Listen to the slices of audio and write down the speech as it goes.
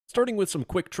Starting with some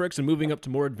quick tricks and moving up to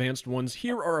more advanced ones,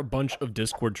 here are a bunch of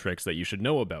Discord tricks that you should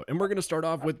know about. And we're going to start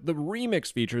off with the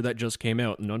remix feature that just came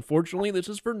out. And unfortunately, this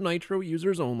is for Nitro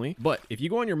users only. But if you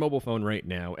go on your mobile phone right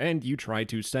now and you try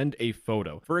to send a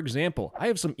photo, for example, I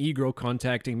have some e-girl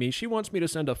contacting me. She wants me to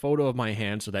send a photo of my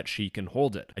hand so that she can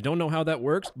hold it. I don't know how that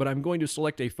works, but I'm going to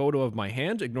select a photo of my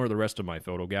hand, ignore the rest of my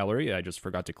photo gallery. I just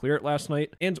forgot to clear it last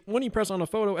night. And when you press on a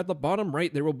photo, at the bottom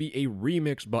right, there will be a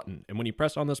remix button. And when you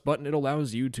press on this button, it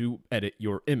allows you to edit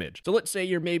your image. So let's say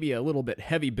you're maybe a little bit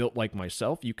heavy built like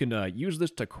myself. You can use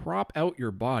this to crop out your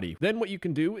body. Then what you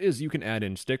can do is you can add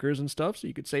in stickers and stuff. So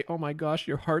you could say, oh my gosh,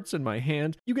 your heart's in my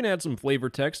hand. You can add some flavor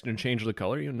text and change the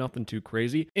color, nothing too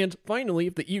crazy. And finally,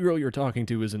 if the e-girl you're talking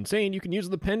to is insane, you can use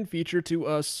the pen feature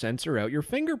to censor out your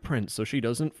fingerprints so she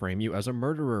doesn't frame you as a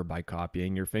murderer by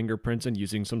copying your fingerprints and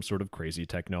using some sort of crazy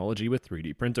technology with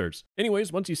 3D printers.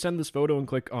 Anyways, once you send this photo and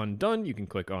click on done, you can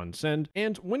click on send.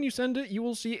 And when you send it, you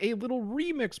will see a little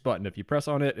remix button. If you press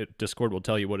on it, Discord will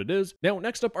tell you what it is. Now,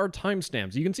 next up are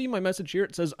timestamps. You can see my message here.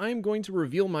 It says, I'm going to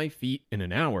reveal my feet in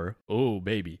an hour. Oh,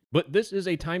 baby. But this is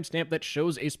a timestamp that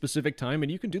shows a specific time, and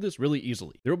you can do this really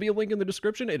easily. There will be a link in the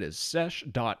description. It is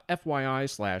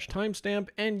sesh.fyi/timestamp,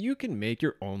 and you can make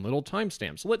your own little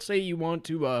timestamp. So let's say you want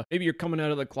to, maybe you're coming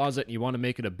out of the closet and you want to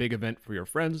make it a big event for your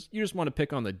friends. You just want to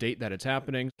pick on the date that it's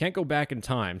happening. Can't go back in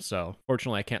time, so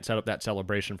fortunately I can't set up that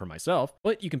celebration for myself,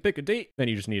 but you can pick a date. Then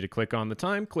you just need to click on the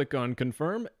time, click on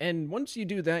confirm, and once you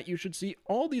do that, you should see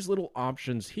all these little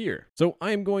options here. So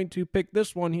I'm going to pick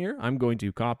this one here. I'm going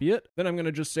to copy it. Then I'm going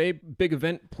to just say, big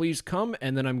event, please come,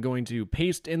 and then I'm going to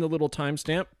paste in the little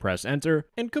timestamp, press enter,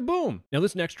 and kaboom! Now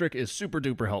this next trick is super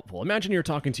duper helpful. Imagine you're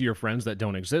talking to your friends that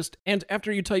don't exist, and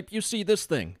after you type, you see this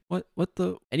thing. What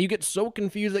the? And you get so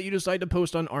confused that you decide to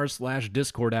post on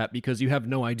r/Discord app because you have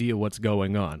no idea what's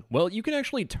going on. Well, you can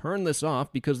actually turn this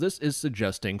off because this is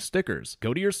suggesting stickers.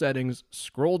 Go to your settings,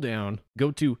 scroll down,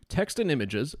 go to text and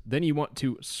images, then you want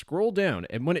to scroll down,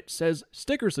 and when it says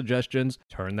sticker suggestions,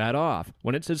 turn that off.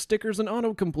 When it says stickers and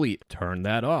autocomplete, turn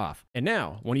that off. And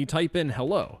now, when you type in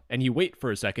hello, and you wait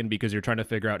for a second because you're trying to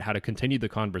figure out how to continue the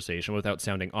conversation without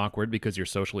sounding awkward because you're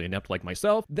socially inept like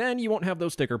myself, then you won't have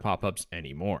those sticker pop-ups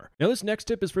anymore. Now this next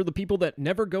tip is for the people that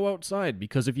never go outside,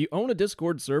 because if you own a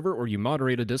Discord server or you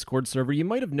moderate a Discord server, you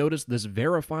might have noticed this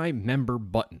verify member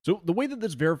button. So the way that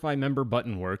this verify member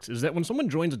button works is that when someone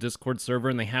joins a Discord server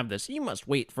and they have this, you must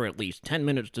wait for at least 10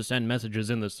 minutes to send messages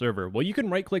in the server. Well, you can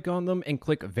right click on them and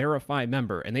click verify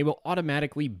member, and they will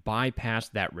automatically bypass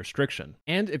that restriction.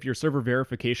 And if your server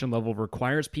verification level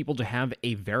requires people to have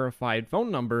a verified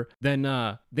phone number, then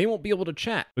they won't be able to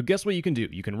chat. But guess what you can do?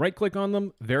 You can right click on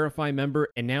them, verify member,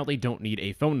 and now they don't need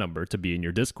a phone number to be in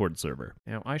your Discord server.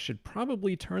 Now, I should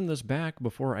probably turn this back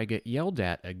before I get yelled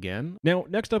at again. Now,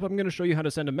 next up, I'm going to show you how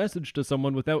to send a message to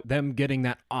someone without them getting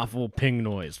that awful ping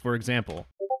noise. For example,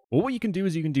 well, what you can do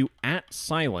is you can do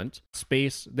 @silent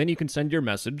space, then you can send your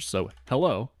message, so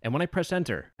hello, and when I press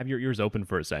enter, have your ears open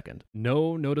for a second.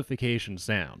 No notification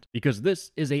sound, because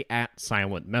this is a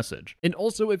 @silent message. And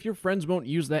also, if your friends won't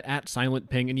use that @silent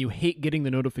ping and you hate getting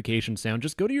the notification sound,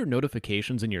 just go to your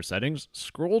notifications in your settings,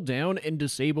 scroll down, and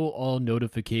disable all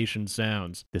notification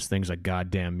sounds. This thing's a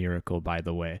goddamn miracle, by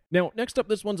the way. Now, next up,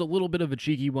 this one's a little bit of a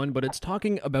cheeky one, but it's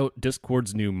talking about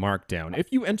Discord's new Markdown.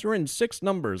 If you enter in 6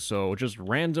 numbers, so just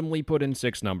randomly put in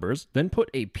 6 numbers, then put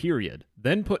a period,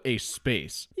 then put a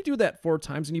space. You do that 4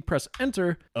 times and you press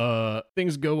enter,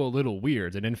 things go a little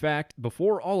weird. And in fact,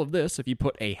 before all of this, if you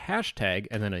put a hashtag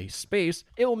and then a space,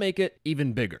 it will make it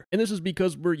even bigger. And this is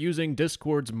because we're using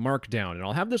Discord's Markdown. And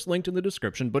I'll have this linked in the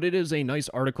description, but it is a nice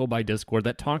article by Discord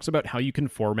that talks about how you can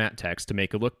format text to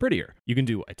make it look prettier. You can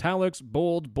do italics,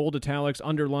 bold, bold italics,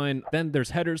 underline, then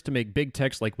there's headers to make big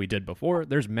text like we did before.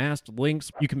 There's masked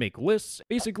links. You can make lists.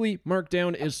 Basically,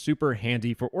 Markdown is super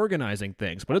handy for organizing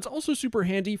things, but it's also super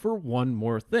handy for one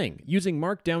more thing. Using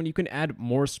Markdown, you can add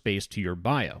more space to your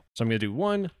bio. So I'm going to do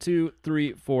 1, 2,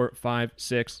 3, 4, 5,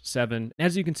 6, 7.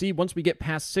 As you can see, once we get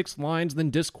past 6 lines, then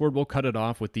Discord will cut it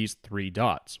off with these 3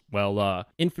 dots. Well,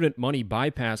 infinite money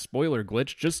bypass spoiler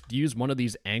glitch, just use one of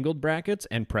these angled brackets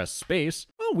and press space.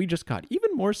 Oh, we just got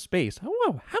even more space. Oh,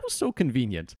 wow, how so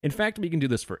convenient. In fact, we can do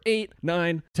this for 8,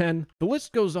 9, 10. The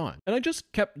list goes on. And I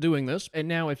just kept doing this, and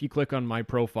now if you click on my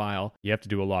profile, you have to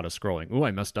do a lot of scrolling. Ooh,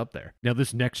 I messed up there. Now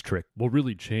this next trick will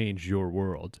really change your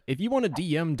world. If you want to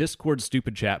DM Discord's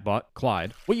stupid chatbot,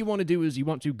 Clyde, what you want to do is you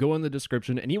want to go in the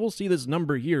description and you will see this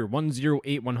number here,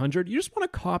 108100. You just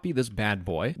want to copy this bad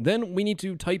boy. Then we need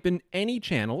to type in any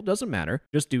channel, doesn't matter.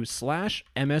 Just do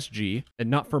 /MSG and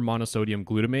not for monosodium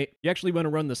glutamate. You actually want to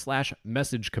run run the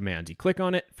 /message command. You click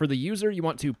on it. For the user, you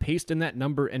want to paste in that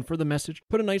number, and for the message,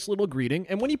 put a nice little greeting.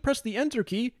 And when you press the enter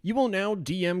key, you will now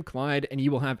DM Clyde and you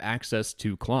will have access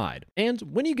to Clyde. And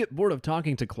when you get bored of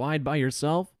talking to Clyde by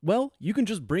yourself, well, you can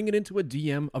just bring it into a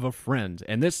DM of a friend.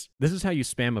 And this is how you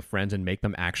spam a friend and make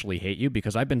them actually hate you,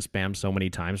 because I've been spammed so many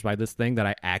times by this thing that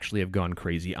I actually have gone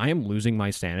crazy. I am losing my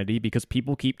sanity because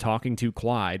people keep talking to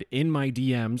Clyde in my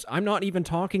DMs. I'm not even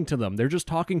talking to them. They're just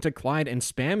talking to Clyde and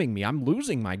spamming me. I'm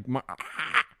losing my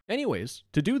Anyways,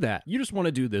 to do that, you just want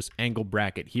to do this angle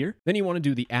bracket here. Then you want to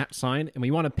do the @ sign, and we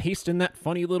want to paste in that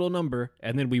funny little number.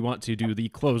 And then we want to do the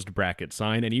closed bracket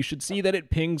sign, and you should see that it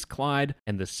pings Clyde.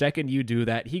 And the second you do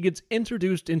that, he gets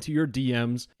introduced into your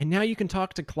DMs. And now you can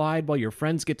talk to Clyde while your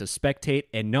friends get to spectate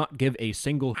and not give a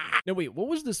single. No, wait, what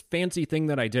was this fancy thing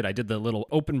that I did? I did the little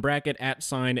open bracket @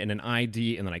 sign and an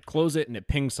ID, and then I close it and it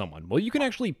pings someone. Well, you can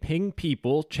actually ping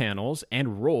people, channels,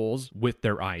 and roles with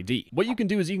their ID. What you can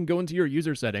do is you can go into your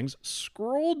user settings,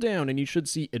 scroll down, and you should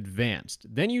see advanced.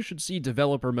 Then you should see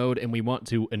developer mode, and we want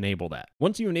to enable that.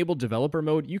 Once you enable developer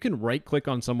mode, you can right click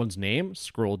on someone's name,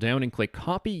 scroll down, and click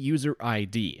copy user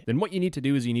ID. Then what you need to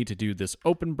do is you need to do this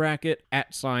open bracket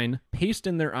 @ sign, paste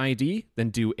in their ID, then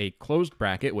do a closed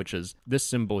bracket, which is this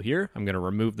symbol here. I'm going to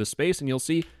remove the space, and you'll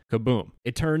see kaboom.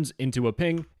 It turns into a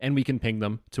ping, and we can ping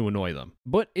them to annoy them.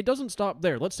 But it doesn't stop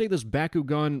there. Let's say this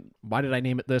Bakugan, why did I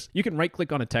name it this? You can right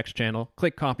click on a text channel,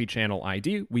 click copy channel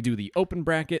ID, we do the open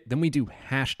bracket, then we do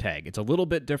hashtag. It's a little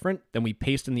bit different. Then we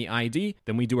paste in the ID,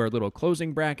 then we do our little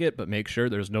closing bracket, but make sure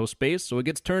there's no space so it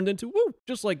gets turned into woo,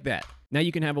 just like that. Now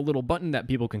you can have a little button that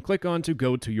people can click on to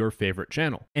go to your favorite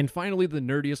channel. And finally, the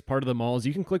nerdiest part of them all is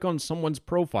you can click on someone's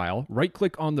profile, right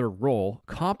click on their role,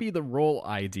 copy the role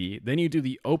ID, then you do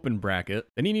the open bracket,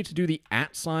 then you need to do the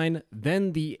 @ sign,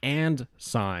 then the and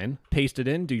sign, paste it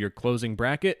in, do your closing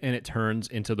bracket, and it turns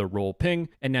into the role ping,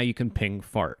 and now you can ping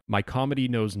fart. My comedy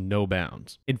knows no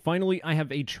bounds. And finally, I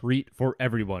have a treat for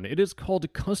everyone. It is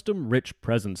called Custom Rich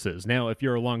Presences. Now, if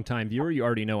you're a longtime viewer, you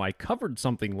already know I covered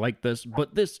something like this,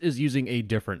 but this is using a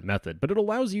different method. But it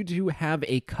allows you to have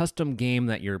a custom game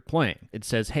that you're playing. It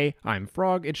says, hey, I'm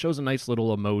Frog. It shows a nice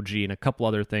little emoji and a couple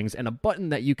other things and a button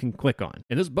that you can click on.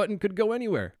 And this button could go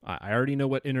anywhere. I already know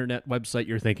what internet website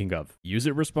you're thinking of. Use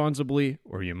it responsibly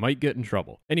or you might get in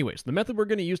trouble. Anyways, the method we're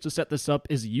going to use to set this up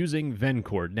is using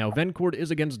Vencord. Now, Vencord is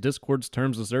against Discord's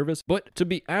terms of service, but to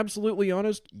be absolutely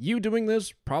honest, you doing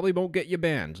this probably won't get you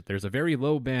banned. There's a very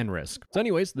low ban risk. So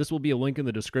anyways, this will be a link in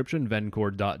the description,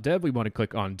 vencord.dev. We want to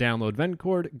click on download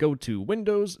Vencord, go to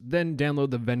Windows, then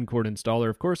download the Vencord installer.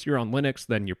 Of course, you're on Linux,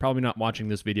 then you're probably not watching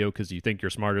this video because you think you're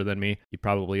smarter than me. You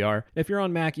probably are. If you're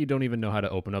on Mac, you don't even know how to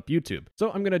open up YouTube.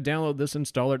 So I'm going to download this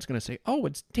installer. It's going to say, oh,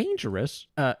 it's dangerous.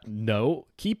 No,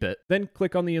 keep it. Then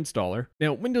click on the installer.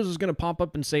 Now, Windows is going to pop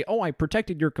up and say, oh, I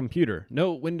protected your computer.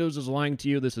 No, Windows is lying to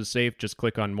you. This is safe. Just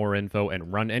click on more info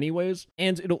and run anyways.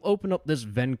 And it'll open up this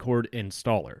Vencord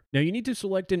installer. Now, you need to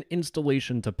select an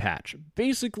installation to patch.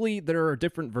 Basically, there are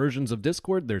different versions of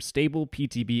Discord. There's Stable,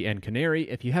 PTB, and Canary.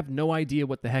 If you have no idea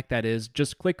what the heck that is,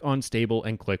 just click on Stable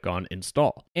and click on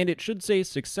Install. And it should say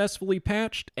successfully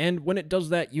patched. And when it does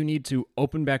that, you need to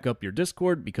open back up your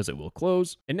Discord because it will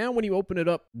close. And now when you open it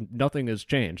up, nothing has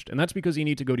changed. And that's because you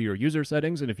need to go to your user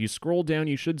settings. And if you scroll down,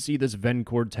 you should see this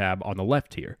Vencord tab on the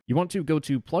left here. You want to go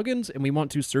to plugins and we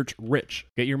want to search Rich.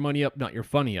 Get your money up, not your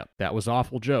funny up. That was an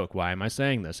awful joke. Why am I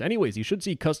saying this? Anyways, you should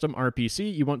see custom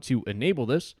RPC. You want to enable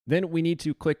this. Then we need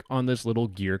to click on this little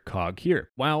gear cog here.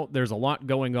 Wow, there's a lot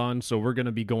going on, so we're going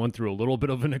to be going through a little bit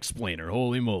of an explainer.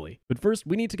 Holy moly. But first,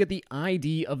 we need to get the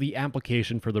ID of the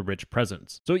application for the Rich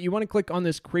Presence. So you want to click on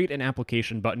this create an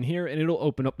application button here, and it'll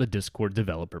open up the Discord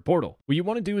developer portal. What you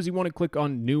want to do is you want to click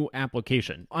on new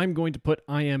application. I'm going to put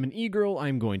I am an e-girl.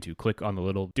 I'm going to click on the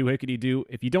little doohickety-doo.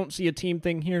 If you don't see a team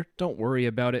thing here, don't worry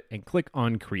about it and click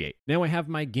on create. Now I have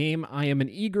my game I am an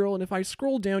e-girl, and if I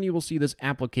scroll down, you will see this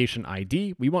application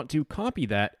ID. We want to copy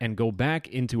that and go back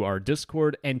into our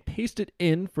Discord and paste it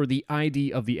in for the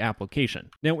ID of the application.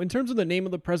 Now, in terms of the name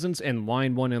of the presence and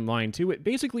line 1 and line 2, it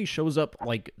basically shows up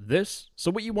like this.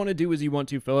 So what you want to do is you want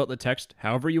to fill out the text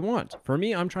however you want. For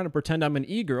me, I'm trying to pretend I'm an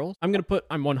e-girl. I'm going to put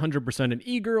I'm 100% an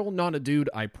e-girl, not a dude,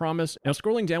 I promise. Now,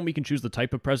 scrolling down, we can choose the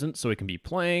type of presence, so it can be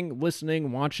playing,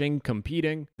 listening, watching,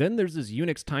 competing. Then there's this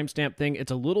Unix timestamp thing.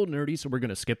 It's a little nerdy, so we're going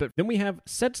to skip it. Then we have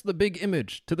sets the big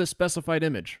image to the specified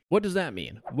image. What does that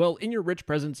mean? Well, in your Rich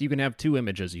Presence, you can have two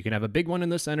images. You can have a big one in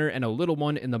the center and a little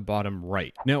one in the bottom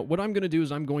right. Now, what I'm going to do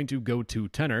is I'm going to go to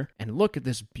Tenor and look at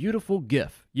this beautiful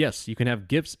GIF. yes, you can have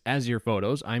GIFs as your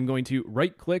photos. I'm going to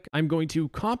right click, I'm going to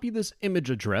copy this image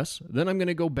address, then I'm going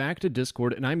to go back to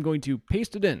Discord and I'm going to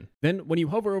paste it in. Then when you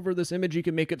hover over this image, you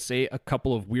can make it say a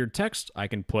couple of weird text. I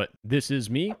can put, this is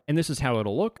me, and this is how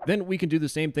it'll look. Then we can do the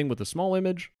same thing with a small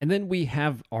image, and then we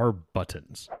have our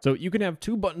buttons. So you can have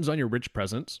 2 buttons on your rich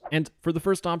presents, and for the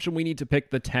first option, we need to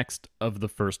pick the text of the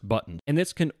first button, and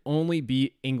this can only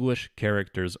be English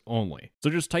characters only. So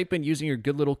just type in using your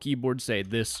good little keyboard, say,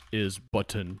 this is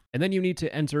button, and then you need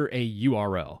to enter a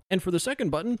URL. And for the second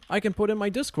button, I can put in my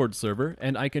Discord server,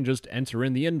 and I can just enter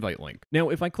in the invite link. Now,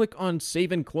 if I click on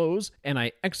save and close, and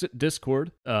I exit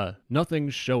Discord,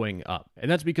 nothing's showing up. And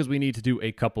that's because we need to do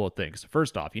a couple of things.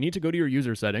 First off, you need to go to your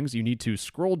user settings. You need to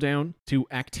scroll down to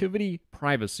activity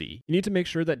privacy. You need to make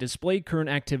sure that display current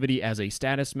activity as a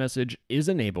status message is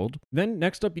enabled. Then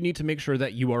next up, you need to make sure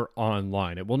that you are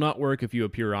online. It will not work if you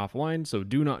appear offline, so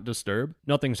do not disturb.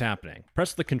 Nothing's happening.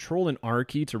 Press the Control and R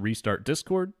key to restart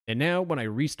Discord. And now when I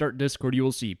restart Discord, you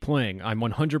will see playing. I'm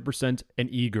 100% an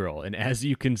e-girl. And as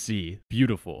you can see,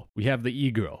 beautiful. We have the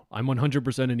e-girl. I'm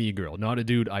 100% an e-girl, not a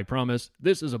dude, I promise.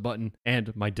 This is a button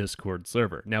and my Discord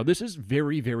server. Now this is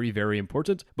very, very, very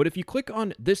important, but if you click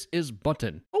on this is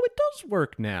button, oh, it does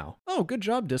work now. Oh, good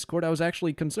job, Discord. I was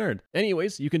actually concerned.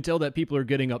 Anyways, you can tell that people are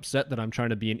getting upset that I'm trying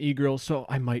to be an e-girl, so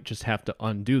I might just have to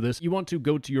undo this. You want to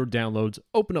go to your downloads,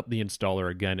 open up the installer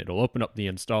again. It'll open up the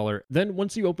installer. Then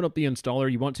once you open up the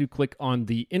installer, you want to click on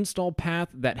the install path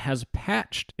that has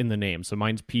patched in the name. So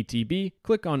mine's PTB.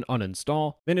 Click on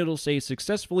uninstall. Then it'll say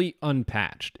successfully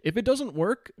unpatched. If it doesn't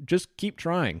work, just keep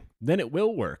trying. Then it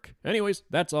will work. Anyways,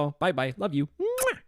 that's all. Bye-bye. Love you.